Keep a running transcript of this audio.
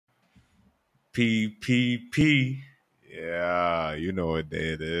PPP. Yeah, you know what day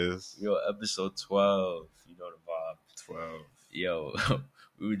it is. Yo, episode 12. You know the vibe. 12. Yo,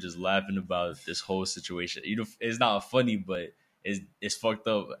 we were just laughing about this whole situation. You know, it's not funny, but it's fucked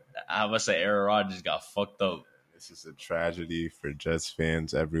up. I must say, Aaron Rodgers got fucked up. This is a tragedy for Jets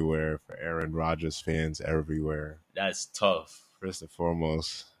fans everywhere, for Aaron Rodgers fans everywhere. That's tough. First and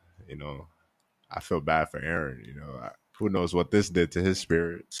foremost, I feel bad for Aaron. Who knows what this did to his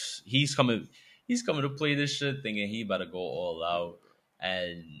spirit. He's coming to play this shit thinking he about to go all out.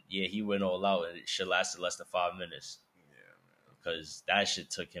 And yeah, he went all out and it shit lasted less than 5 minutes. Yeah, because that shit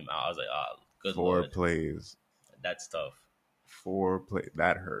took him out. I was like, good 4 Lord. plays. That's tough. 4 plays.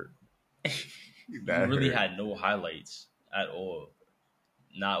 That hurt. That really had no highlights at all.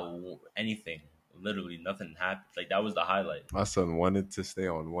 Not anything. Literally nothing happened. Like, that was the highlight. My son wanted to stay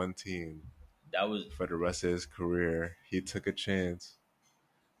on one team. That was for the rest of his career. He took a chance.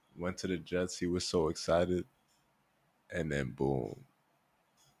 Went to the Jets. He was so excited. And then boom.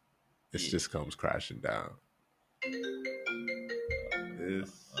 It just comes crashing down. This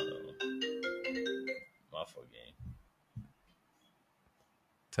my fault game.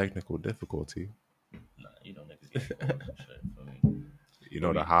 Technical difficulty. Nah, you know niggas get shit for me. You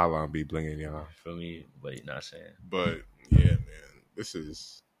know the hotline be blinging y'all. For me, but you're not saying. But yeah, man. This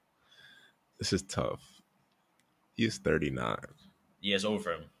is tough. He's 39. Yeah, it's over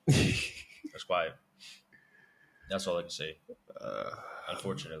for him. That's quiet. That's all I can say.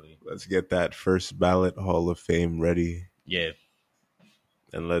 Unfortunately. Let's get that first ballot Hall of Fame ready. Yeah.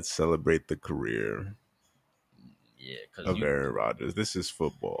 And let's celebrate the career of Aaron Rodgers. This is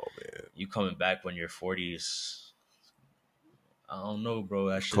football, man. You coming back when you're 40s. I don't know,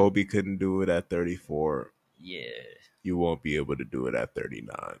 bro. Kobe couldn't do it at 34. Yeah. You won't be able to do it at 39.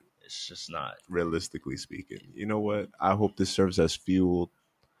 It's just not. Realistically speaking. You know what? I hope this serves as fuel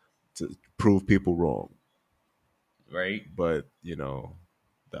to prove people wrong. Right? But,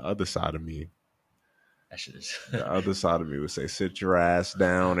 the other side of me. That shit is. The other side of me would say, sit your ass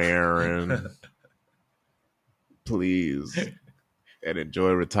down, Aaron. Please. And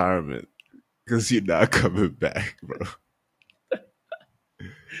enjoy retirement. Because you're not coming back, bro.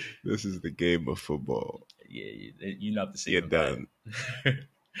 This is the game of football. Yeah, you're not the same. You're done.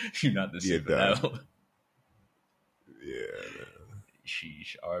 You're not the same. Yeah.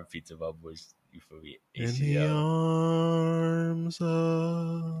 Sheesh. RP to my boys. You feel me? ACL. In the arms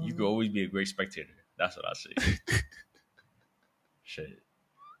of... You could always be a great spectator. That's what I say. Shit.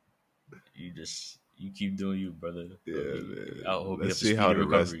 You keep doing you, brother. Yeah, man. I hope let's see how the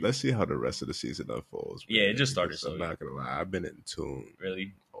rest of the season unfolds. Man. Yeah, it just started. I'm not gonna lie, I've been in tune.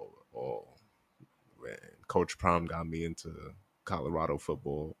 Really? Oh, man. Coach Prom got me into Colorado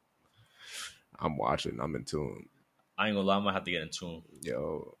football. I'm watching. I'm in tune. I ain't gonna lie, I'm gonna have to get in tune.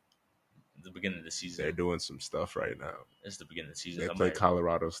 Yo, the beginning of the season. They're doing some stuff right now. It's the beginning of the season. They play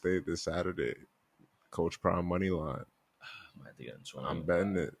Colorado State this Saturday. Coach Prime money line. I'm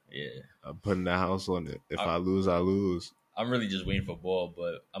betting it. Yeah. I'm putting the house on it. If I lose, I lose. I'm really just waiting for ball,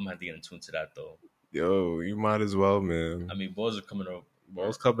 but I'm gonna have to get in tune to that though. Yo, you might as well, man. I mean, balls are coming up.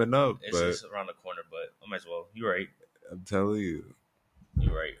 Balls coming up. It's around the corner, but I might as well. You're right. I'm telling you.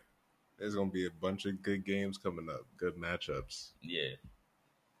 You're right. There's gonna be a bunch of good games coming up. Good matchups. Yeah.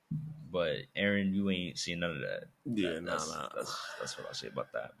 But Aaron, you ain't seen none of that. Yeah, that's what I'll say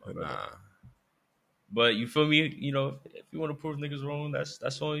about that. Nah. But you feel me? You know, if you want to prove niggas wrong,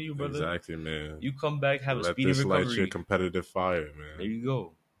 that's on you, brother. Exactly, man. You come back, have a speedy recovery. Let this light your competitive fire, man. There you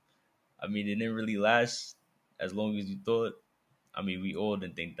go. I mean, it didn't really last as long as you thought. I mean, we all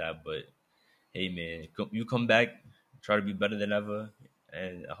didn't think that, but hey, man, you come back, try to be better than ever,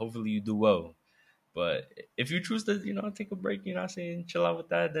 and hopefully you do well. But if you choose to, take a break, you know what I'm saying, chill out with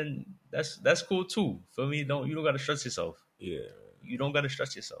that, then that's cool too. Feel me? You don't gotta stress yourself. Yeah. You don't gotta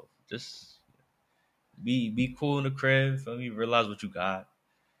stress yourself. Just be cool in the crib. Feel me? Realize what you got.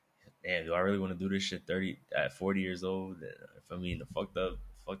 Damn, do I really want to do this shit at 40 years old? Feel me? The fucked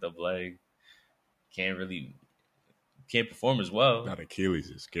up leg. Can't perform as well. That Achilles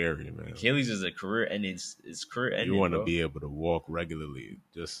is scary, man. Achilles is a career ending. It's career ending. You want to be able to walk regularly.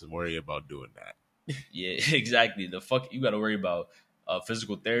 Just worry about doing that. Yeah, exactly. The fuck you got to worry about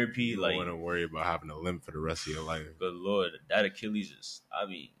physical therapy. You don't want to worry about having a limp for the rest of your life. Good Lord, that Achilles is. I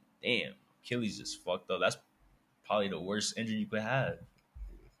mean, damn, Achilles is fucked up. That's probably the worst injury you could have.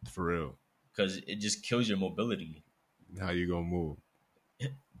 For real. Because it just kills your mobility. How you gonna move?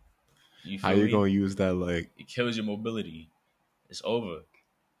 How you gonna use that leg? It kills your mobility. It's over.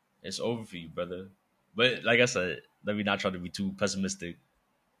 It's over for you, brother. But like I said, let me not try to be too pessimistic.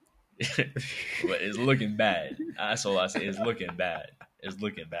 But it's looking bad. That's all I say. It's looking bad. It's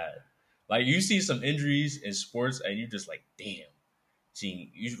looking bad. Like you see some injuries in sports, and you just like, damn.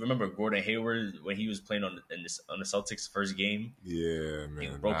 See, you remember Gordon Hayward when he was playing on the Celtics' first game? Yeah, He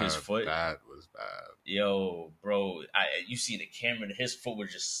man, broke his foot. that was bad. Yo, bro, you see the camera, his foot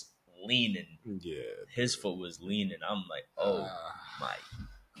was just leaning. Yeah, his foot was leaning. I'm like, oh my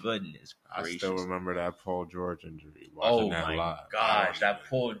goodness gracious. I still remember that Paul George injury. Oh my gosh, that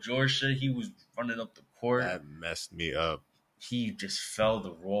Paul George shit. He was running up the court. That messed me up. He just fell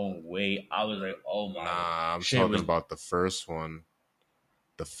the wrong way. I was like, oh my. Nah, I'm talking about the first one.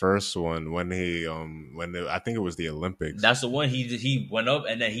 The first one when he I think it was the Olympics. That's the one he went up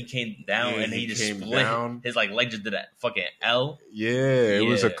and then he came down and he just split down. His like leg just did that fucking L. Yeah, it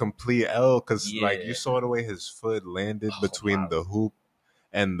was a complete L because like you saw the way his foot landed between the hoop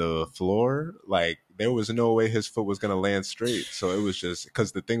and the floor. Like there was no way his foot was gonna land straight. So it was just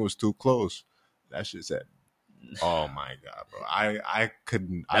because the thing was too close. That shit said, "Oh my god, bro! I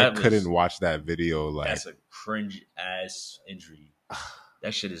couldn't watch that video." Like that's a cringe ass injury.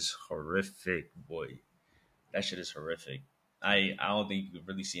 That shit is horrific, boy. That shit is horrific. I don't think you could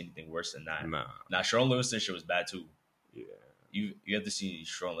really see anything worse than that. Nah, Sharon Livingston shit was bad too. Yeah. You have to see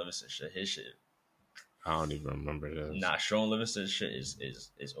Sharon Livingston shit. His shit. I don't even remember this. Nah, Sharon Livingston shit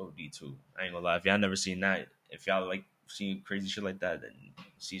is OD too. I ain't gonna lie. If y'all never seen that, if y'all like seeing crazy shit like that, then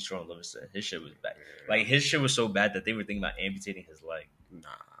see Sharon Livingston. His shit was bad. Like his shit was so bad that they were thinking about amputating his leg. Nah.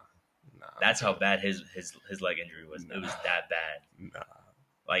 That's how bad his leg injury was. It was that bad. Nah.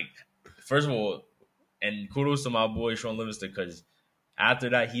 Like, first of all, and kudos to my boy Sharon Livingston because after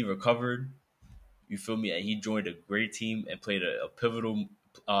that he recovered. You feel me? And he joined a great team and played a pivotal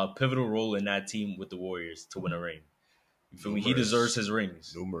role in that team with the Warriors to win a ring. You feel me? He deserves his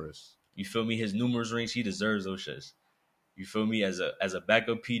rings. You feel me? His numerous rings. He deserves those shits. You feel me? As a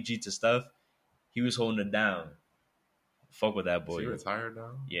backup PG to Steph, he was holding it down. Fuck with that boy. Is he retired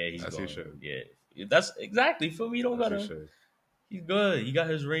now? Yeah, he's That's gone. He should. Yeah, that's exactly. Feel me? You don't gotta. He's good. He got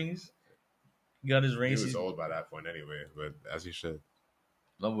his rings. He was old by that point anyway, but as he should.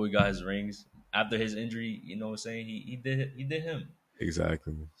 My boy got his rings after his injury. You know what I'm saying? He did him.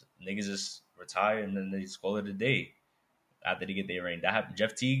 Exactly. Niggas just retire and then they just call it a day after they get their ring. That happened.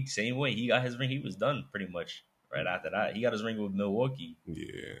 Jeff Teague, same way. He got his ring. He was done pretty much right after that. He got his ring with Milwaukee.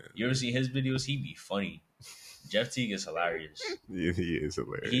 Yeah. You ever seen his videos? He be funny. Jeff Teague is hilarious. Yeah, he is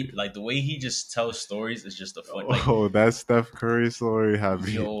hilarious. He like the way he just tells stories is just a fun. Like, that Steph Curry story had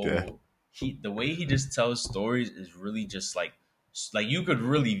me dead. The way he just tells stories is really just like you could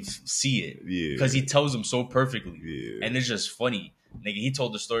really see it. Yeah. Because he tells them so perfectly. Yeah. And it's just funny. Nigga, he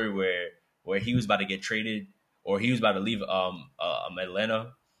told the story where he was about to get traded or he was about to leave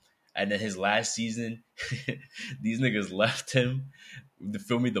Atlanta. And then his last season, these niggas left him.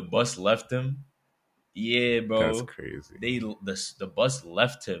 Feel me? The bus left him. Yeah, bro. That's crazy. The bus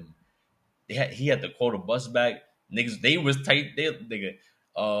left him. He had to call the bus back. Niggas, they was tight. Nigga,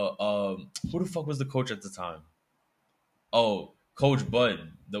 who the fuck was the coach at the time? Oh, Coach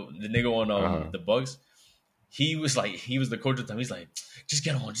Bud, the nigga on the Bucks. He was the coach at the time. He's like, just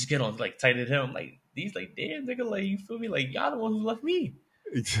get on. Like tighten him. I'm like, he's like, damn nigga, like you feel me? Like y'all the one who left me.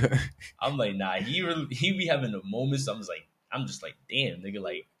 Exactly. I'm like, nah, he be having the moments. I'm just like, damn nigga,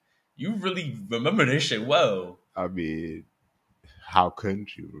 like you really remember this shit well. I mean, how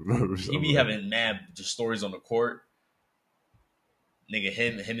couldn't you remember? He be having mad just stories on the court. Nigga,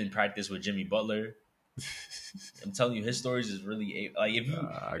 him in practice with Jimmy Butler. I'm telling you, his stories is really like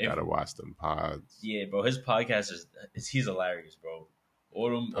I gotta watch them pods. Yeah, bro, his podcast he's hilarious, bro.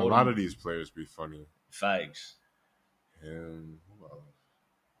 A lot of these players be funny. Facts.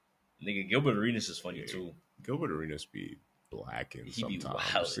 Nigga, Gilbert Arenas is funny too. Gilbert Arenas be blacking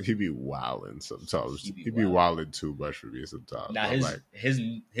sometimes. He be wilding sometimes. He be wilding too much for me sometimes. Now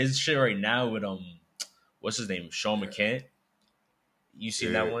his shit right now with what's his name? Sean McCann. You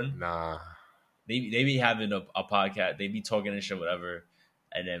seen that one? Nah. They be having a podcast. They be talking and shit, whatever.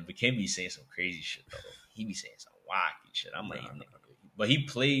 And then McCann be saying some crazy shit though. He be saying some wacky shit. I'm like, but he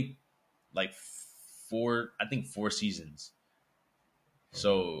played like 4 seasons.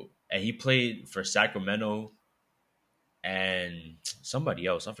 So, and he played for Sacramento and somebody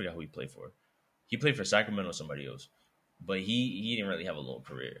else. I forgot who he played for. He played for Sacramento, somebody else. But he didn't really have a long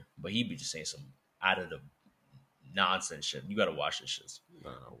career. But he be just saying some out of the nonsense shit. You gotta watch this shit.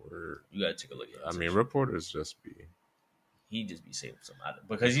 You gotta take a look at it. I mean, reporters just be. He just be saying some out of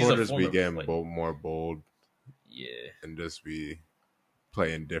because reporters he's a be getting more bold. Yeah, and just be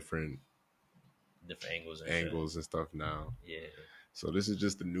playing different angles and stuff now. Yeah. So this is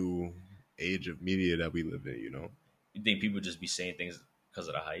just the new age of media that we live in. You know. You think people just be saying things because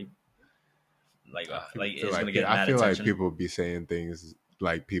of the hype? Like it's gonna get. I feel like people be saying things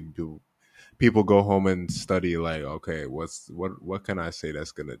like people people go home and study like, okay, what can I say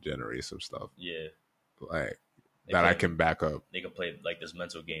that's gonna generate some stuff? Yeah. Like that I can back up. They can play like this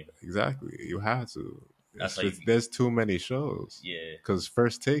mental game. Exactly. You have to. That's There's too many shows. Yeah. Because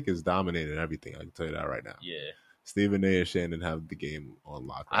First Take is dominating everything. I can tell you that right now. Yeah. Stephen A. and Shannon have the game on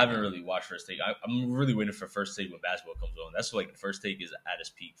lock. I haven't really watched First Take. I'm really waiting for First Take when basketball comes on. That's like First Take is at its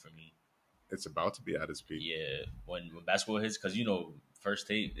peak for me. It's about to be at its peak. Yeah, when basketball hits, because First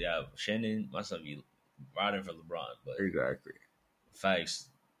Take. Yeah, Shannon, my son be riding for LeBron, but exactly. Facts.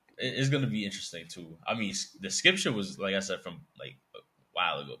 It's gonna be interesting too. I mean, the Skip shit was like I said from like a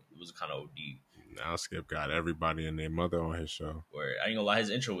while ago. It was kind of OD. Now Skip got everybody and their mother on his show. Where I ain't gonna lie,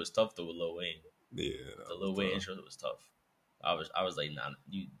 his intro was tough though with Lil Wayne. Yeah, the Lil Wayne intro was tough. I was like, nah,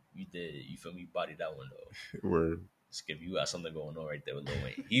 you did, you feel me? You bodied that one though. Word. Skip, you got something going on right there with Lil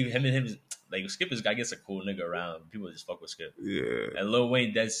Wayne. Him, like Skip is, I guess, a cool nigga around. People just fuck with Skip. Yeah. And Lil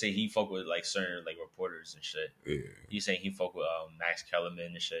Wayne does say he fuck with like certain like reporters and shit. Yeah. He's saying he fuck with Max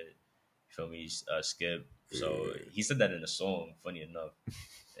Kellerman and shit. You feel me? Skip. So he said that in a song. Funny enough,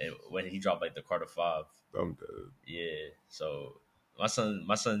 and when he dropped like the Carter 5. I'm dead. Yeah. So my son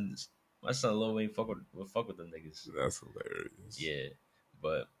Lil Wayne fuck with them niggas. That's hilarious. Yeah,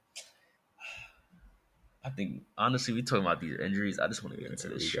 but I think honestly, we talking about these injuries. I just want to get into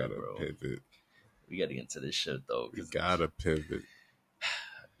this shit, bro. Pivot. We gotta get into this shit though. We gotta pivot.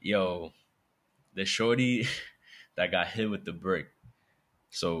 Yo, the shorty that got hit with the brick.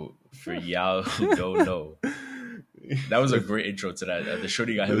 So for y'all who don't know, that was a great intro to that. The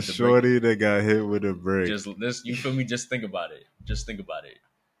shorty got hit with the brick. The shorty that got hit with a brick. Just this, you feel me? Just think about it. Just think about it.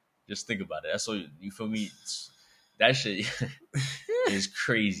 That's all you feel me. That shit is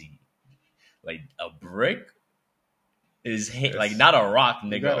crazy. Like a brick is hit, like not a rock,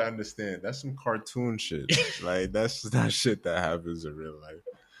 nigga. You gotta understand, that's some cartoon shit. Like that's not shit that happens in real life.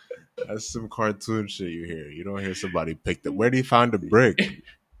 That's some cartoon shit you hear. You don't hear somebody pick the. Where did he find a brick?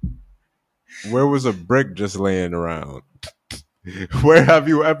 Where was a brick just laying around? Where have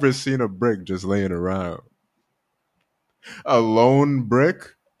you ever seen a brick just laying around? A lone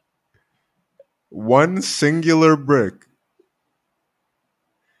brick? One singular brick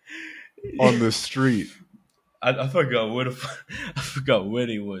on the street. I forgot where I forgot where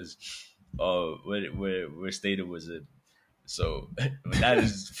it was. Where state it was in. So that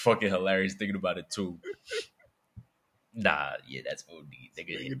is fucking hilarious thinking about it too. Nah, yeah, that's OD.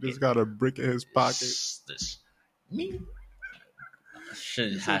 He just got a brick in his pocket. Me.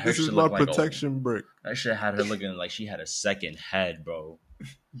 This is my protection brick. That shit had her looking like she had a second head, bro.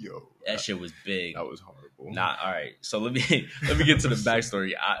 Yo, that shit was big. That was horrible. Nah, all right. So let me get to the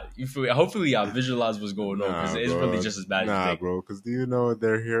backstory. You feel? Hopefully, y'all visualize what's going on because it's really just as bad as you think. Bro. Because do you know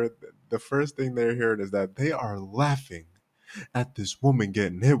they're here? The first thing they're hearing is that they are laughing at this woman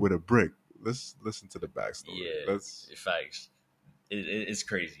getting hit with a brick. Let's listen to the backstory. Yeah, facts. It's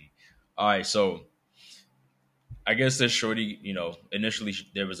crazy. All right, so I guess this shorty, initially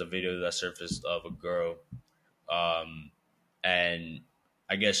there was a video that surfaced of a girl, and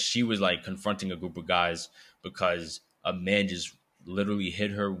I guess she was like confronting a group of guys because a man just literally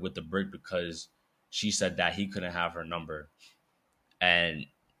hit her with the brick because she said that he couldn't have her number, and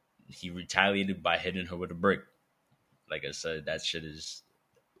he retaliated by hitting her with a brick. Like I said, that shit is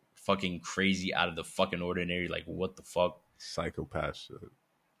fucking crazy, out of the fucking ordinary. Like, what the fuck? Psychopath shit.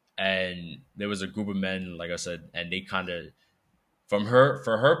 And there was a group of men, like I said, and they kind of, for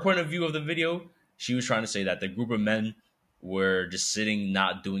her point of view of the video, she was trying to say that the group of men were just sitting,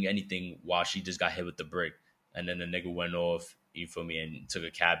 not doing anything while she just got hit with the brick. And then the nigga went off, you feel me, and took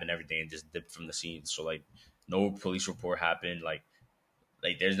a cab and everything and just dipped from the scene. So, like, no police report happened. Like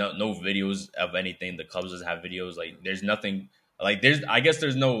there's no videos of anything. The clubs doesn't have videos. Like, there's nothing. Like, I guess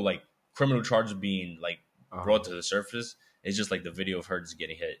there's no, like, criminal charges being, like, brought to the surface. It's just, like, the video of her just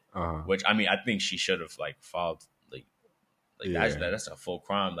getting hit. Which, I mean, I think she should have, like, filed, like yeah. That's a full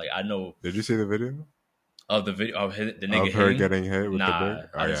crime. Like, I know. Did you see the video? Of the video of the nigga of her getting hit with the brick?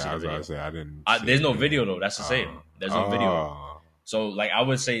 I didn't see the video. I didn't. There's no video though. That's the same. There's no video. So like I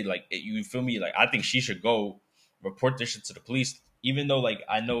would say like you feel me? Like I think she should go report this shit to the police. Even though like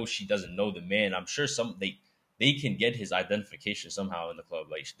I know she doesn't know the man. I'm sure they can get his identification somehow in the club.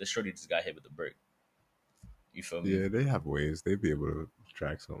 Like this shorty just got hit with the brick. You feel me? Yeah, they have ways. They'd be able to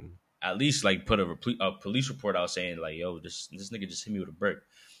track something. At least like put a police report out saying like, yo, this nigga just hit me with a brick.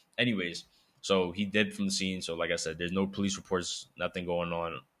 Anyways. So he did from the scene. So like I said, there's no police reports, nothing going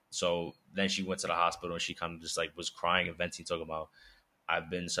on. So then she went to the hospital and she kind of just like was crying and venting, talking about, I've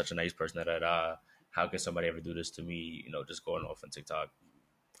been such a nice person that how can somebody ever do this to me? Just going off on TikTok.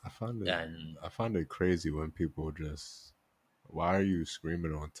 I find it crazy when people just, why are you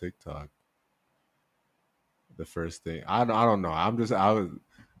screaming on TikTok? the first thing. I don't know.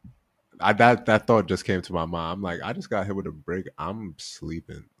 That thought just came to my mind. I'm like, I just got hit with a brick. I'm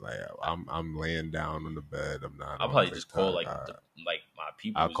sleeping. Like I'm laying down on the bed. I'm not I'll on probably just call TikTok. like my I'll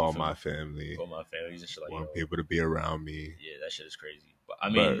peoples. You call feel my me? family. Call my family and shit like, Want yo, people to be around me. yeah, that shit is crazy. But I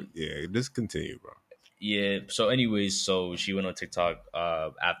mean, yeah, just continue, bro. yeah. So, anyways, so she went on TikTok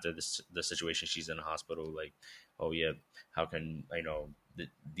after the situation. She's in the hospital. Like, oh yeah, how can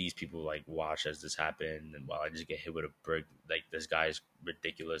these people like watch as this happen, and while I just get hit with a brick, like this guy's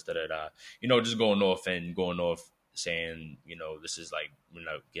ridiculous. Da da da. Just going off and going off saying, this is like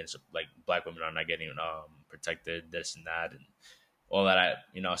against like black women are not getting protected, this and that, and all that.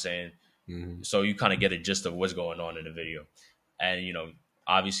 What I'm saying. Mm-hmm. So you kind of get a gist of what's going on in the video, and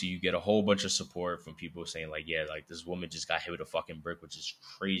obviously you get a whole bunch of support from people saying like, yeah, like this woman just got hit with a fucking brick, which is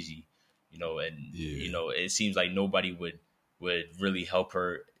crazy, and it seems like nobody would really help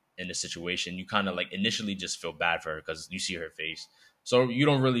her in the situation. You kind of like initially just feel bad for her because you see her face, so you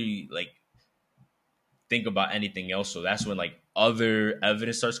don't really like think about anything else. So that's when like other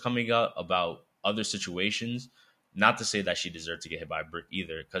evidence starts coming out about other situations. Not to say that she deserved to get hit by a brick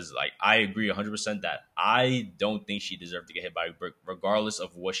either, because like I agree 100% that I don't think she deserved to get hit by a brick, regardless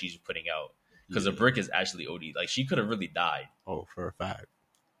of what she's putting out. Because a brick is actually OD. Like she could have really died. Oh, for a fact.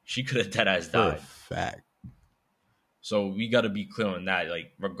 She could have dead ass died. For a fact. So we got to be clear on that.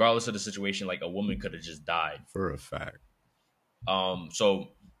 Like regardless of the situation, like a woman could have just died. For a fact. So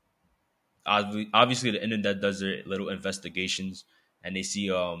obviously the internet does their little investigations, and they see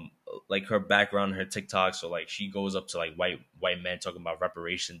like her background, her TikTok. So like she goes up to like white men talking about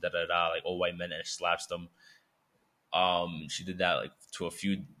reparations, da da da, like old white men, and slaps them. She did that like to a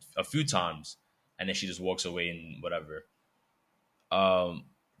few times, and then she just walks away and whatever.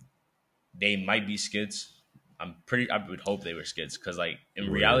 They might be skits. I would hope they were skits, because like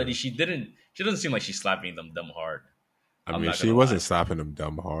in reality she doesn't seem like she's slapping them dumb hard. I mean, she wasn't slapping them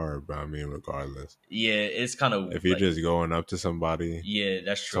dumb hard, but I mean, regardless. Yeah, it's kind of if you're like, just going up to somebody. Yeah,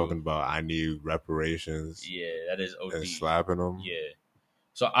 that's true. Talking about I need reparations. Yeah, that is OD. And slapping them. Yeah.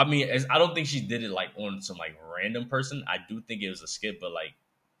 So I mean, I don't think she did it like on some like random person. I do think it was a skit, but like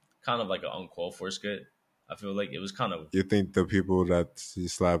kind of like an uncalled for skit. I feel like it was kind of. You think the people that she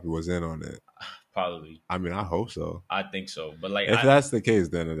slapped was in on it? Probably. I mean, I hope so. I think so, but like if that's the case,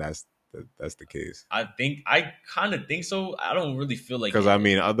 then that's the case. I kind of think so. I don't really feel like, because I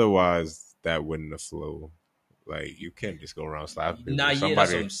mean, otherwise that wouldn't have flow. Like you can't just go around slapping people. Yeah,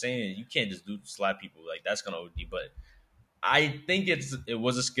 that's what I'm saying. You can't just slap people. Like that's kind of OD. But I think it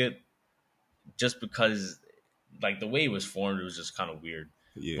was a skit, just because like the way it was formed, it was just kind of weird.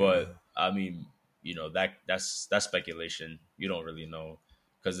 Yeah. But I mean, that's speculation. You don't really know,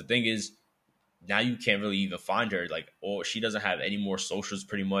 because the thing is, now you can't really even find her. Like, or she doesn't have any more socials.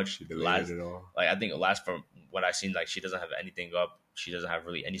 Pretty much, she deleted it all. Like I think last from what I've seen, like she doesn't have anything up. She doesn't have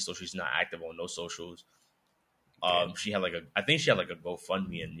really any socials. She's not active on no socials. She had I think she had like a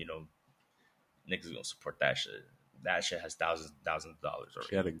GoFundMe, and niggas gonna support that shit. That shit has thousands of dollars already.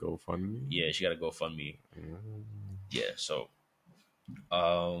 She had a GoFundMe. Yeah, she got a GoFundMe. Yeah, so,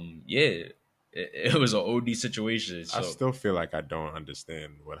 yeah, it was an OD situation. So. I still feel like I don't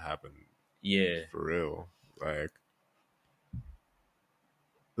understand what happened. Yeah, for real. Like,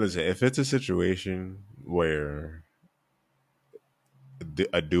 listen, if it's a situation where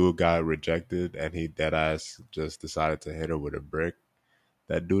a dude got rejected and he deadass just decided to hit her with a brick,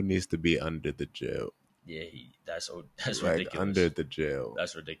 that dude needs to be under the jail. Yeah, that's like, ridiculous. Under the jail.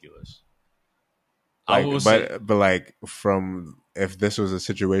 That's ridiculous. Like, but like, from if this was a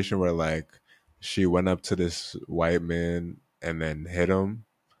situation where like she went up to this white man and then hit him,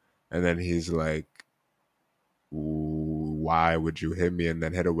 and then he's like, why would you hit me, and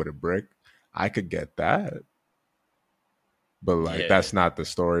then hit her with a brick, I could get that. But like, that's not the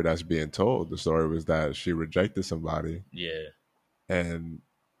story that's being told. The story was that she rejected somebody. Yeah. And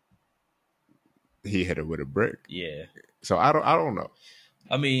he hit her with a brick. Yeah. So I don't know.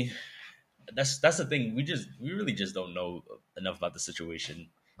 I mean, that's the thing. We really just don't know enough about the situation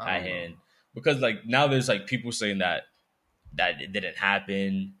at hand. Because like now there's like people saying that it didn't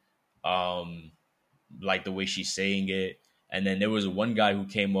happen. Like the way she's saying it. And then there was one guy who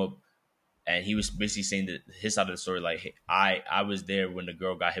came up and he was basically saying that his side of the story, like, hey, I was there when the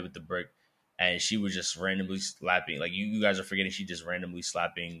girl got hit with the brick, and she was just randomly slapping. Like you guys are forgetting, she just randomly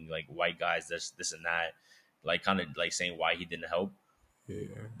slapping like white guys, this and that, like kind of like saying why he didn't help. Yeah.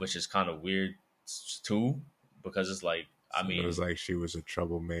 Which is kind of weird too, because it's like, I mean, it was like she was a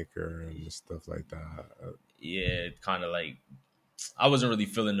troublemaker and stuff like that. Yeah, kind of like, I wasn't really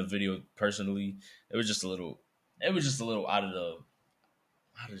feeling the video personally. It was just a little out of the,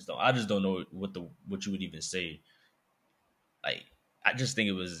 I just don't know what you would even say. Like, I just think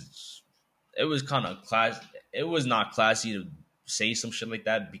it was kind of class. It was not classy to say some shit like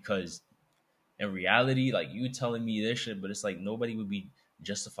that, because in reality, like, you telling me this shit, but it's like nobody would be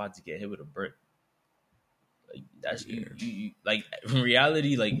justified to get hit with a brick. Like, that's you like, in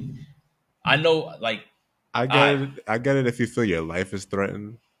reality, like, I know, like, I get it if you feel your life is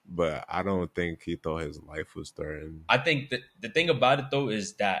threatened, but I don't think he thought his life was threatened. I think that the thing about it though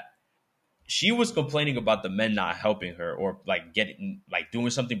is that she was complaining about the men not helping her, or like getting, like,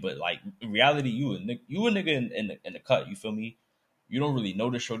 doing something, but like, in reality, you a nigga in the cut. You feel me? You don't really know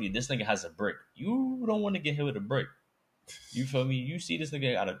the shorty. This nigga has a brick. You don't want to get hit with a brick. You feel me? You see this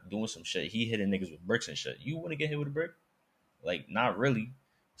nigga out of doing some shit. He hitting niggas with bricks and shit. You want to get hit with a brick? Like, not really.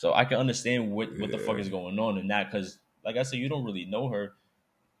 So I can understand what the fuck is going on in that, because, like I said, you don't really know her.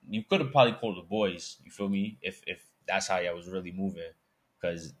 You could have probably called the boys. You feel me? If that's how y'all was really moving,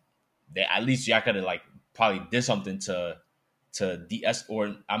 because they, at least y'all could have, like, probably did something to de-escalate.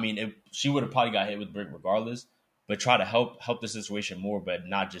 Or, I mean, if she would have probably got hit with brick regardless, but try to help the situation more, but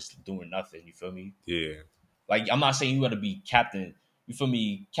not just doing nothing. You feel me? Yeah. Like, I'm not saying you got to be captain. You feel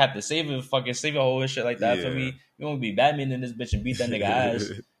me? Captain, save a whole shit like that. Feel me? You want to be Batman in this bitch and beat that nigga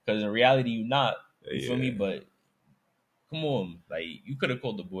ass, because in reality you not. You feel me? But come on, like, you could have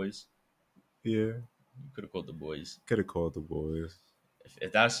called the boys. Yeah, you could have called the boys. Could have called the boys.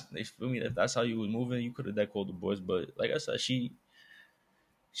 If that's, you feel me, if that's how you was moving, you could have called the boys. But like I said, she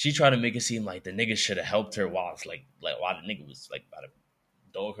tried to make it seem like the nigga should have helped her, while it's like while the nigga was like about to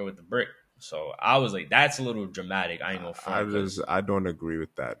dog her with the brick. So I was like, that's a little dramatic. I ain't gonna front. I don't agree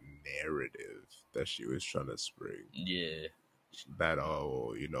with that narrative that she was trying to spring. Yeah. That,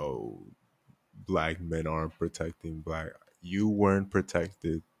 black men aren't protecting black. You weren't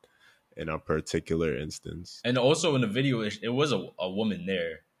protected in a particular instance. And also in the video, it was a woman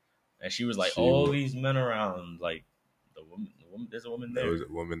there, and she was like, all these men around, like, the woman, there's a woman there. There was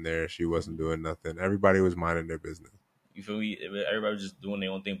a woman there. She wasn't doing nothing. Everybody was minding their business. You feel me? Everybody was just doing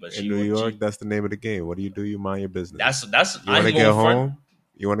their own thing. But in New York, that's the name of the game. What do? You mind your business. That's. You want to get home.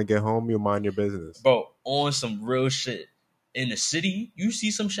 You want to get home. You mind your business, bro. On some real shit. In the city, you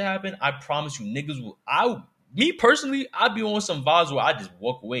see some shit happen, I promise you, niggas will. Me personally, I'd be on some vibes where I just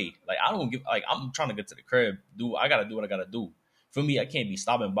walk away. Like, I don't give. Like, I'm trying to get to the crib. I gotta do what I gotta do. For me, I can't be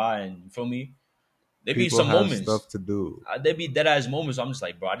stopping by, and you feel me? There be some moments, stuff to do. There be dead ass moments. I'm just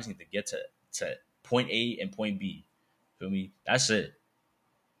like, bro, I just need to get to point A and point B. Feel me? That's it.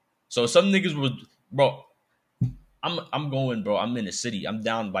 So some niggas would, bro. I'm going, bro. I'm in the city. I'm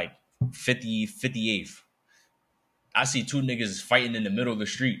down like 58th. I see two niggas fighting in the middle of the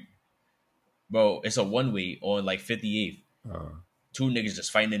street. Bro, it's a one-way on like 58th. Two niggas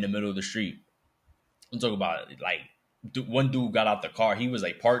just fighting in the middle of the street. I'm talking about, like, one dude got out the car. He was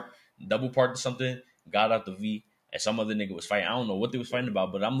like double parked or something, got out the V, and some other nigga was fighting. I don't know what they was fighting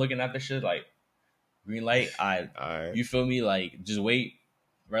about, but I'm looking at this shit like, green light, you feel me? Like, just wait.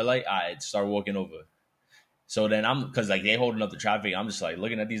 Red light, I start walking over. So then because like they holding up the traffic, I'm just like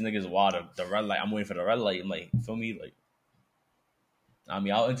looking at these niggas while the red light. I'm waiting for the red light. I'm like, you feel me? Like, I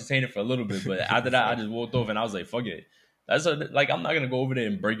mean, I'll entertain it for a little bit, but after that, I just walked off and I was like, fuck it. That's like, I'm not gonna go over there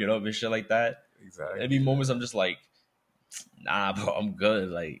and break it up and shit like that. Exactly. There be moments I'm just like, nah, bro, I'm good.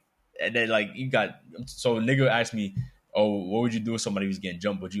 Like, and then like so a nigga asked me, oh, what would you do if somebody was getting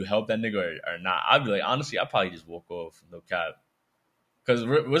jumped? Would you help that nigga or not? I'd be like, honestly, I'd probably just walk off, no cap. Because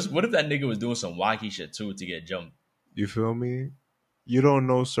what if that nigga was doing some wacky shit too to get jumped? You feel me? You don't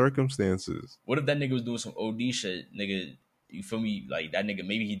know circumstances. What if that nigga was doing some OD shit, nigga? You feel me? Like, that nigga,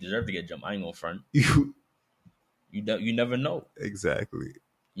 maybe he deserved to get jumped. I ain't gonna front. You never know. Exactly.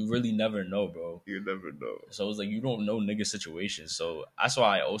 You really never know, bro. You never know. So it's like, you don't know nigga situations. So that's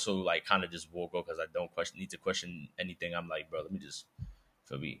why I also like kind of just walk up, because I don't need to question anything. I'm like, bro, let me just,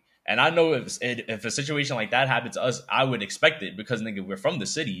 feel me. And I know if a situation like that happened to us, I would expect it, because nigga, we're from the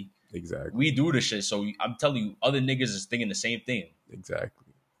city. Exactly. We do this shit. So I'm telling you, other niggas is thinking the same thing.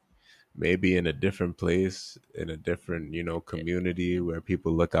 Exactly. Maybe in a different place, in a different, community where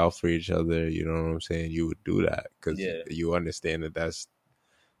people look out for each other. You know what I'm saying? You would do that because you understand that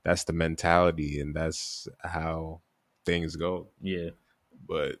that's the mentality and that's how things go. Yeah.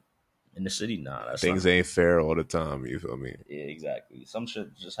 But in the city, nah. Things ain't fair all the time. You feel me? Yeah, exactly. Some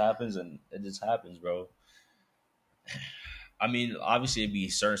shit just happens, and it just happens, bro. I mean, obviously, it'd be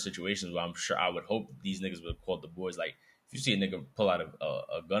certain situations where I'm sure I would hope these niggas would call the boys. Like, if you see a nigga pull out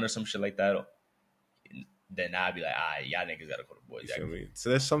a gun or some shit like that, then I'd be like, y'all niggas gotta call the boys. You feel me? So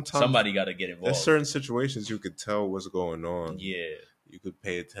there's sometimes somebody gotta get involved. There's certain situations you could tell what's going on. Yeah. You could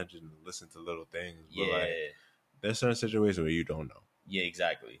pay attention and listen to little things. But like, there's certain situations where you don't know. Yeah,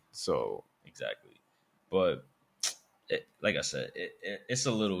 exactly. So exactly. But like I said, it's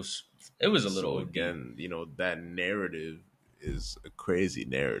a little. It was a little so OD. again, that narrative is a crazy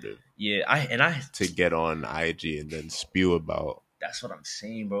narrative. Yeah, I to get on IG and then spew about. That's what I'm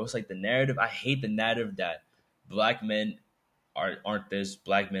saying, bro. It's like the narrative. I hate the narrative that black men aren't this,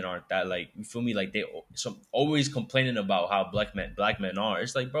 black men aren't that. Like, you feel me? Like, they always complaining about how black men are.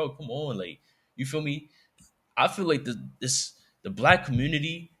 It's like, bro, come on, like, you feel me? I feel like the black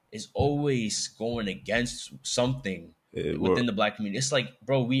community is always going against something within the black community. It's like,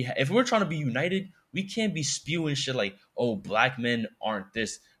 bro, if we're trying to be united, we can't be spewing shit like, oh, black men aren't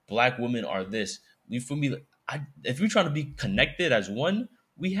this, black women are this. You feel me? If we're trying to be connected as one,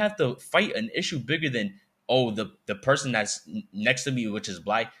 we have to fight an issue bigger than, oh, the person that's next to me, which is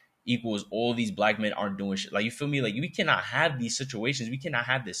black, equals all these black men aren't doing shit. Like, you feel me? Like, we cannot have these situations. We cannot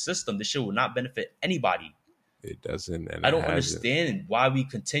have this system. This shit will not benefit anybody. It doesn't, and I don't understand why we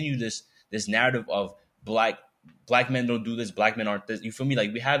continue this narrative of black men don't do this, black men aren't this. You feel me?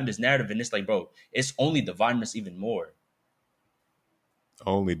 Like, we having this narrative, and it's like, bro, it's only dividing us even more.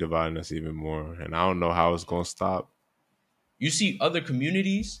 Only dividing us even more, and I don't know how it's gonna stop. You see other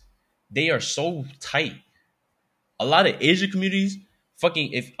communities, they are so tight. A lot of Asian communities,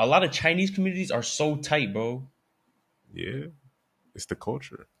 if a lot of Chinese communities are so tight, bro. Yeah, it's the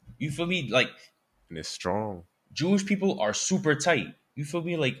culture. You feel me? Like, and it's strong. Jewish people are super tight. You feel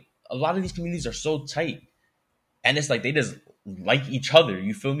me? Like, a lot of these communities are so tight. And it's like they just like each other.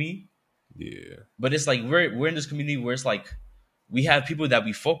 You feel me? Yeah. But it's like we're in this community where it's like we have people that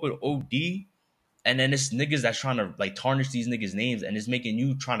we fuck with OD, and then it's niggas that's trying to like tarnish these niggas' names, and it's making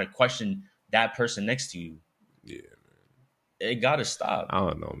you trying to question that person next to you. Yeah, man. It gotta stop. I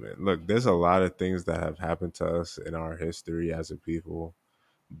don't know, man. Look, there's a lot of things that have happened to us in our history as a people,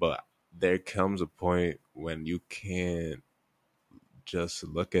 but there comes a point when you can't just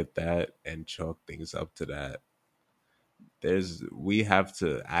look at that and chalk things up to that. We have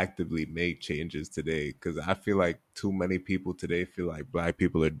to actively make changes today, because I feel like too many people today feel like black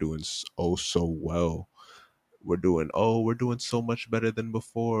people are doing so well. We're doing so much better than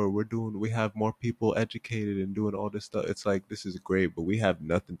before. We have more people educated and doing all this stuff. It's like, this is great, but we have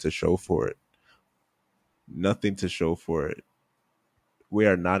nothing to show for it. Nothing to show for it. We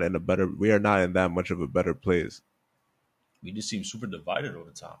are not in that much of a better place. We just seem super divided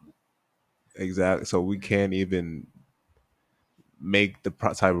over time. Exactly. So we can't even make the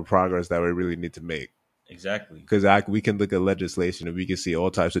type of progress that we really need to make. Exactly. Because we can look at legislation and we can see all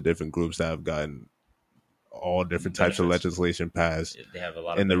types of different groups that have gotten all different types of legislation passed they have a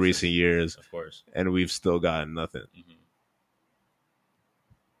lot in the recent years. Of course. And we've still gotten nothing. Mm-hmm.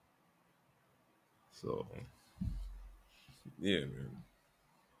 So, yeah, man.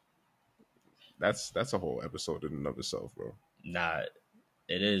 That's a whole episode in and of itself, bro. Nah,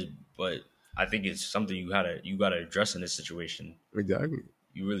 it is, but I think it's something you gotta address in this situation. Exactly.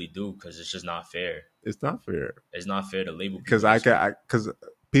 You really do, because it's just not fair. It's not fair. It's not fair to label people. Because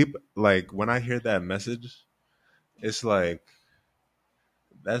people, like, when I hear that message, it's like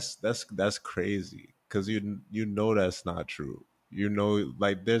that's crazy, because you know that's not true. You know,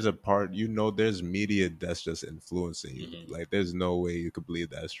 like, there's there's media that's just influencing you. Mm-hmm. Like, there's no way you could believe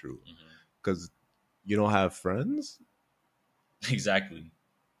that's true, because you don't have friends. Exactly.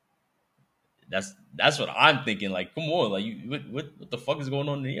 That's what I'm thinking. Like, come on, like, what the fuck is going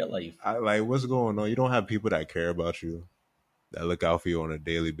on in your life? What's going on? You don't have people that care about you, that look out for you on a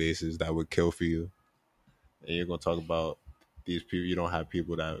daily basis, that would kill for you. And you're gonna talk about these people. You don't have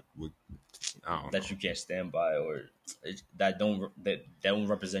people that would, you can't stand by, or that don't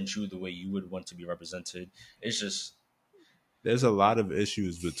represent you the way you would want to be represented. It's just, there's a lot of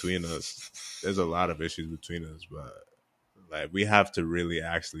issues between us. But like, we have to really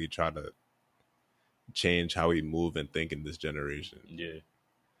actually try to change how we move and think in this generation. Yeah.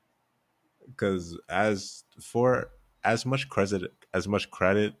 Because as much credit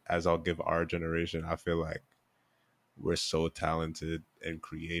as I'll give our generation, I feel like we're so talented and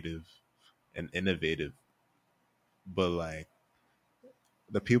creative and innovative. But like,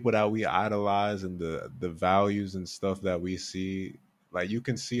 the people that we idolize and the values and stuff that we see, like, you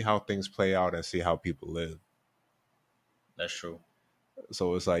can see how things play out and see how people live. That's true.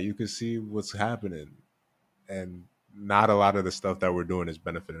 So it's like, you can see what's happening, and not a lot of the stuff that we're doing is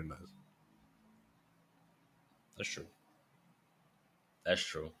benefiting us. That's true. That's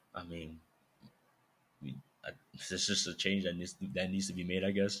true. I mean, it's just a change that needs to be made,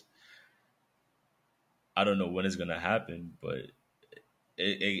 I guess. I don't know when it's gonna happen, but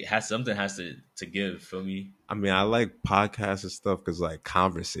something has to give. Feel me? I mean, I like podcasts and stuff because, like,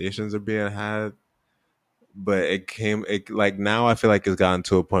 conversations are being had. but like now I feel like it's gotten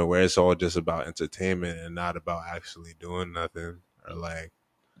to a point where it's all just about entertainment and not about actually doing nothing, or like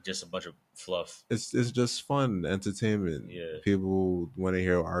just a bunch of fluff. It's just fun entertainment. Yeah, people want to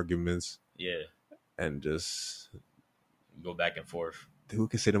hear arguments. Yeah, and just go back and forth. Who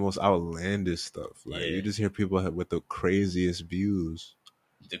can say the most outlandish stuff? Like you just hear people with the craziest views,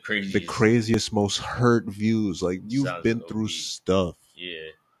 the craziest, most hurt views. Like you've been through stuff.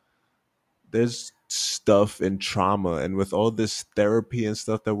 Yeah, there's stuff and trauma, and with all this therapy and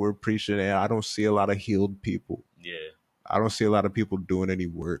stuff that we're preaching, I don't see a lot of healed people. Yeah, I don't see a lot of people doing any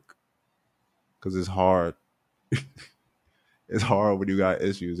work because it's hard. It's hard when you got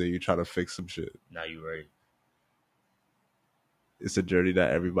issues and you try to fix some shit. Now you right. It's a journey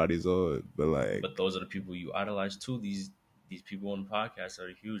that everybody's on, but those are the people you idolize too. These people on the podcast are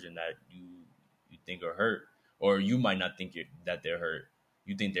huge, and that you think are hurt, or you might not think that they're hurt.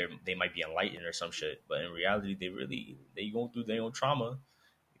 You think they might be enlightened or some shit, but in reality, they going through their own trauma,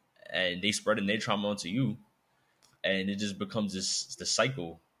 and they spreading their trauma onto you, and it just becomes the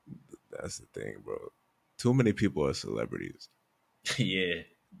cycle. That's the thing, bro. Too many people are celebrities. Yeah.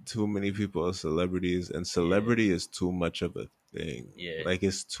 Too many people are celebrities, and celebrity is too much of a thing. Yeah. Like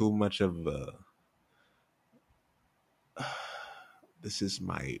it's too much of a this is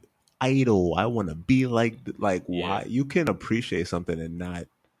my idol. I want to be like why you can appreciate something and not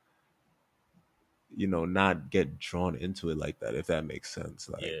not get drawn into it like that, if that makes sense.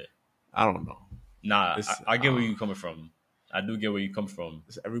 Like I don't know. Nah, I get where you're coming from. I do get where you come from.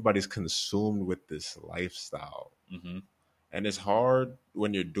 Everybody's consumed with this lifestyle. Mm-hmm. And it's hard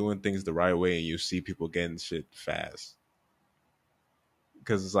when you're doing things the right way and you see people getting shit fast.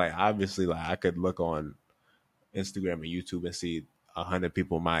 Because it's like, obviously, like I could look on Instagram and YouTube and see 100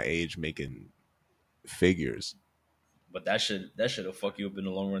 people my age making figures. But that should have fuck you up in the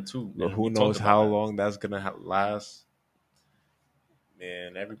long run too. But who knows how long that's gonna last?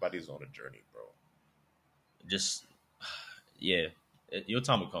 Man, everybody's on a journey, bro. Just your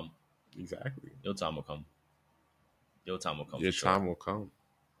time will come. Exactly. Your time will come. Your time will come. Your time will come.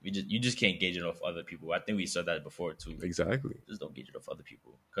 You just can't gauge it off other people. I think we said that before too. Exactly. Just don't gauge it off other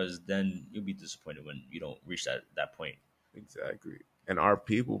people, because then you'll be disappointed when you don't reach that point. Exactly. And our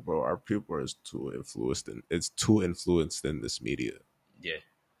people is too influenced in this media. Yeah.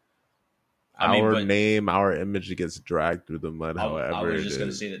 Our name, our image gets dragged through the mud. However, I was just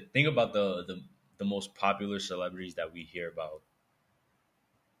gonna say that. Think about the most popular celebrities that we hear about.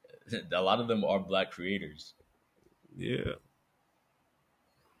 A lot of them are Black creators. Yeah.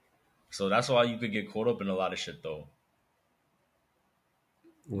 So that's why you could get caught up in a lot of shit, though.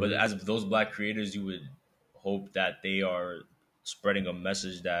 But as those Black creators, you would hope that they are spreading a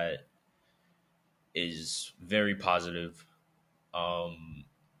message that is very positive. But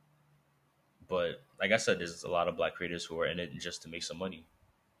like I said, there's a lot of Black creators who are in it just to make some money.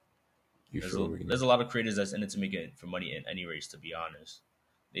 There's a lot of creators that's in it to make it for money in any race, to be honest.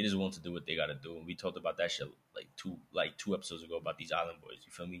 They just want to do what they gotta do. And we talked about that shit like two episodes ago about these island boys.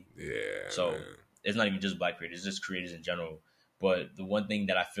 You feel me? Yeah. So it's not even just Black creators, it's just creators in general. But the one thing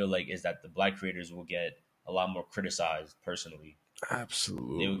that I feel like is that the Black creators will get a lot more criticized personally.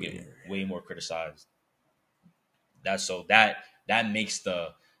 Absolutely. They will get way more criticized. That makes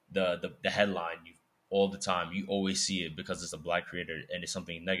the headline all the time. You always see it because it's a Black creator and it's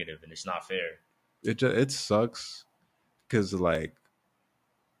something negative, and it's not fair. It sucks because like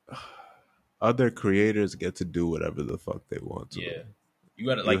other creators get to do whatever the fuck they want to. Yeah, you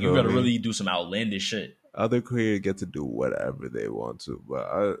gotta really do some outlandish shit. Other creators get to do whatever they want to,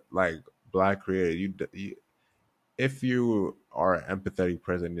 but like Black creator, you if you are an empathetic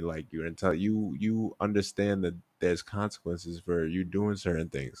person, you understand that there's consequences for you doing certain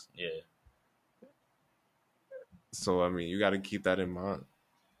things. Yeah. So I mean, you got to keep that in mind.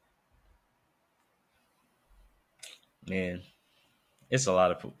 Man, it's a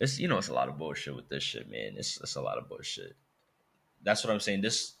lot of bullshit with this shit, man. It's a lot of bullshit. That's what I'm saying.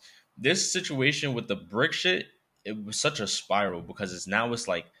 This situation with the brick shit, it was such a spiral because it's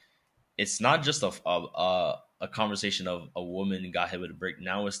like it's not just a conversation of a woman got hit with a brick.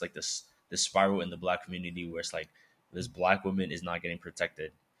 Now it's like this spiral in the Black community where it's like this Black woman is not getting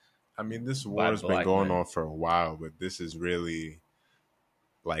protected. I mean, this war has been going on for a while, but this is really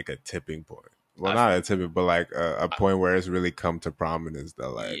like a tipping point. Well, not a tipping, but like a point where it's really come to prominence. That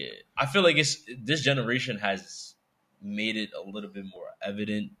like, yeah, I feel like this generation has made it a little bit more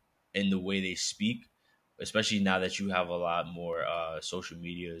evident in the way they speak, especially now that you have a lot more social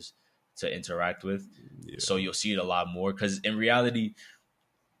medias to interact with. Yeah. So you'll see it a lot more because in reality,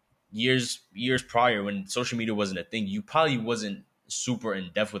 years prior when social media wasn't a thing, you probably wasn't super in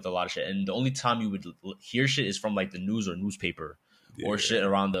depth with a lot of shit, and the only time you would hear shit is from like the news or newspaper or shit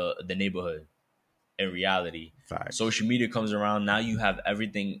around the neighborhood. In reality, Facts. Social media comes around, now you have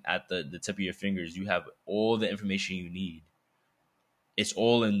everything at the tip of your fingers. You have all the information you need. It's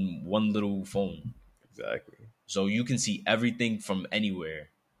all in one little phone. Exactly. So you can see everything from anywhere,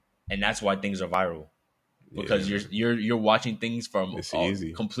 and that's why things are viral, because you're watching things from a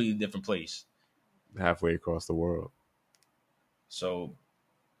completely different place, halfway across the world. So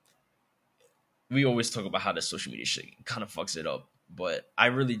we always talk about how the social media shit kind of fucks it up, but I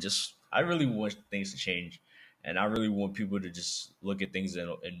really want things to change, and I really want people to just look at things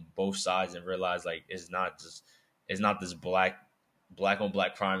in both sides and realize like it's not this black on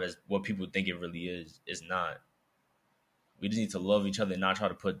black crime as what people think it really is. It's not. We just need to love each other and not try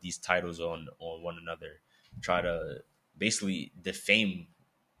to put these titles on one another. Try to basically defame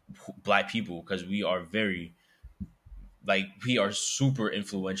black people, because we are super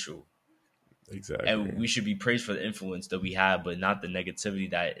influential. Exactly. And we should be praised for the influence that we have, but not the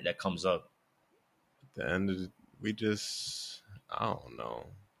negativity that comes up. At the end of I don't know.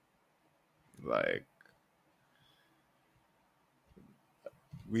 Like,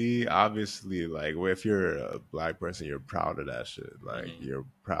 we obviously, like, if you're a black person, you're proud of that shit. Like, you're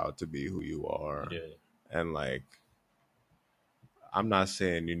proud to be who you are. Yeah. And, like, I'm not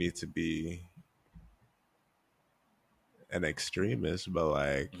saying you need to be an extremist, but,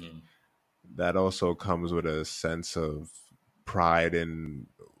 like, that also comes with a sense of pride in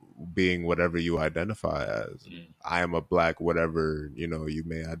being whatever you identify as. I am a black whatever, you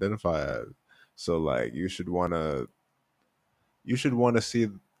may identify as. So, like, you should want to see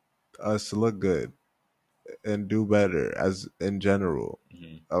us look good and do better as in general.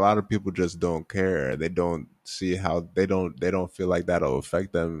 A lot of people just don't care. They don't see how they don't feel like that'll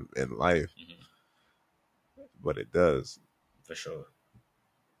affect them in life. But it does. For sure.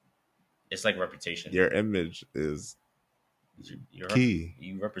 It's like reputation. Your image is key.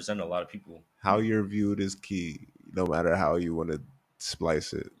 You represent a lot of people. How you're viewed is key, no matter how you want to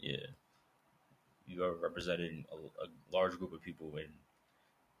splice it. Yeah. You are representing a large group of people, and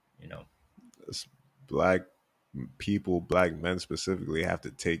black people, black men specifically, have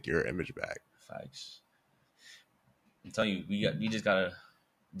to take your image back. Facts. I'm telling you, we just gotta.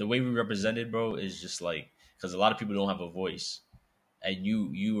 The way we represented, bro, is just like, because a lot of people don't have a voice, and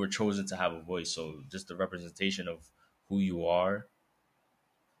you were chosen to have a voice. So just the representation of who you are,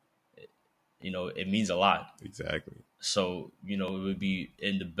 it means a lot. Exactly. So it would be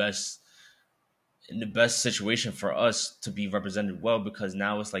in the best situation for us to be represented well, because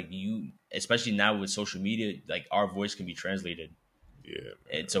now it's like especially now with social media, like our voice can be translated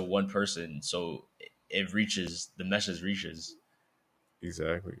into one person, so the message reaches.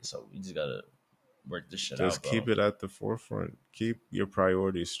 Exactly. So we just gotta work this shit just out. Just keep it at the forefront. Keep your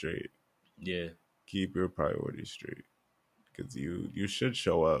priorities straight. Yeah. Keep your priorities straight, because you should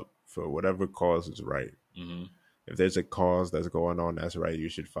show up for whatever cause is right. If there's a cause that's going on that's right, you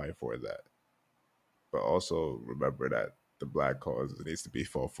should fight for that. But also remember that the black cause needs to be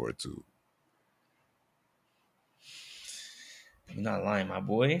fought for too. You're not lying, my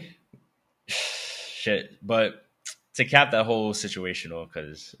boy. Shit. But to cap that whole situation off,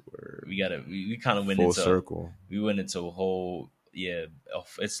 because we kind of went full into circle. We went into a whole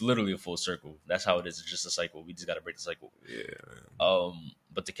it's literally a full circle. That's how it is. It's just a cycle. We just gotta break the cycle. Yeah.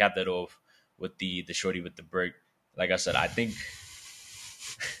 But to cap that off with the shorty with the brick, like I said, I think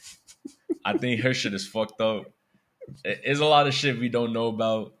her shit is fucked up. There's a lot of shit we don't know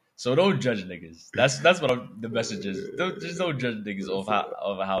about, so don't judge niggas. That's what the message is. Don't judge niggas of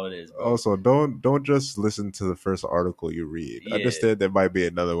how it is, bro. Also, don't just listen to the first article you read. Yeah. Understand there might be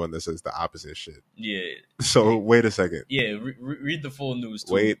another one that says the opposite shit. Yeah. So wait a second. Yeah, read the full news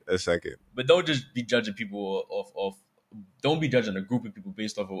too. Wait a second. But don't just be judging people off. Don't be judging a group of people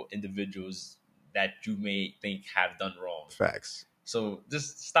based off of individuals that you may think have done wrong. Facts. So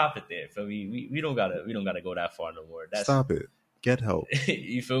just stop it there. Feel me? We don't gotta go that far no more. Stop it. Get help.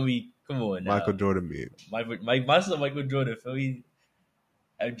 You feel me? Come on now. Michael Jordan meme. My son Michael Jordan, feel me?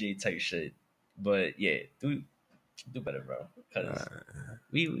 MJ type shit. But yeah, do better, bro. Because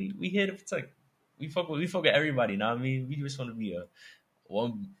we here to protect. We fuck with everybody, know what I mean? We just want to be a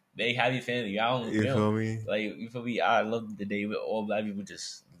one big happy family. You feel me? Like, you feel me? I love the day where all black people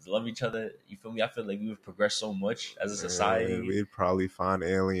just love each other. You feel me? I feel like we would progress so much as a society. We'd probably find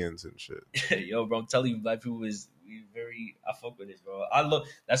aliens and shit. Yo, bro, I'm telling you, black people I fuck with it, bro.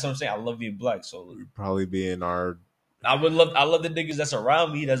 That's what I'm saying. I love being black. So we'd probably be in our. I love the niggas that's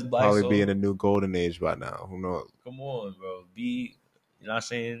around me that's black. Probably be in a new golden age by now. Who knows? Come on, bro. You know what I'm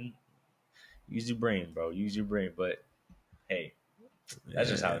saying? Use your brain, bro. Use your brain. But hey, That's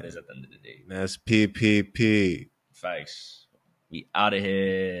just how it is at the end of the day. That's PPP. Facts. We out of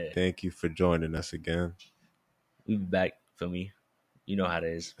here. Thank you for joining us again. We be back for me. You know how it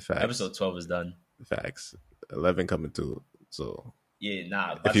is. Facts. Episode 12 is done. Facts. 11 coming too. So yeah,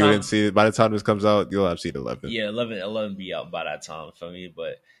 nah. If you didn't see it, by the time this comes out, you'll have seen 11. Yeah, 11 be out by that time for me.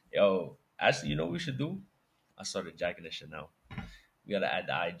 But yo, actually, you know what we should do? I started jacking this shit now. We gotta add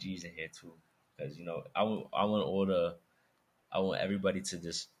the IGs in here too, because you know I want everybody to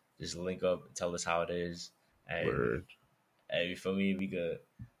just link up and tell us how it is, and for me, we could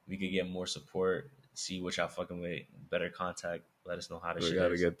get more support, see what y'all fucking with, better contact, let us know how to. We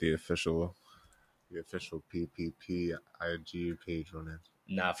gotta get the official PPP IG page on it.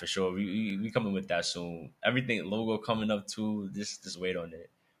 Nah, for sure. We coming with that soon. Everything logo coming up too. Just wait on it.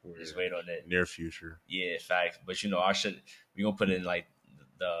 Just wait on it. Near future. Yeah, fact. But you know, we gonna put in like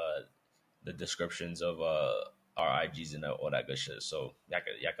the descriptions of our IGs and all that good shit. So y'all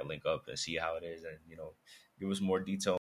can link up and see how it is, and you know, give us more detail.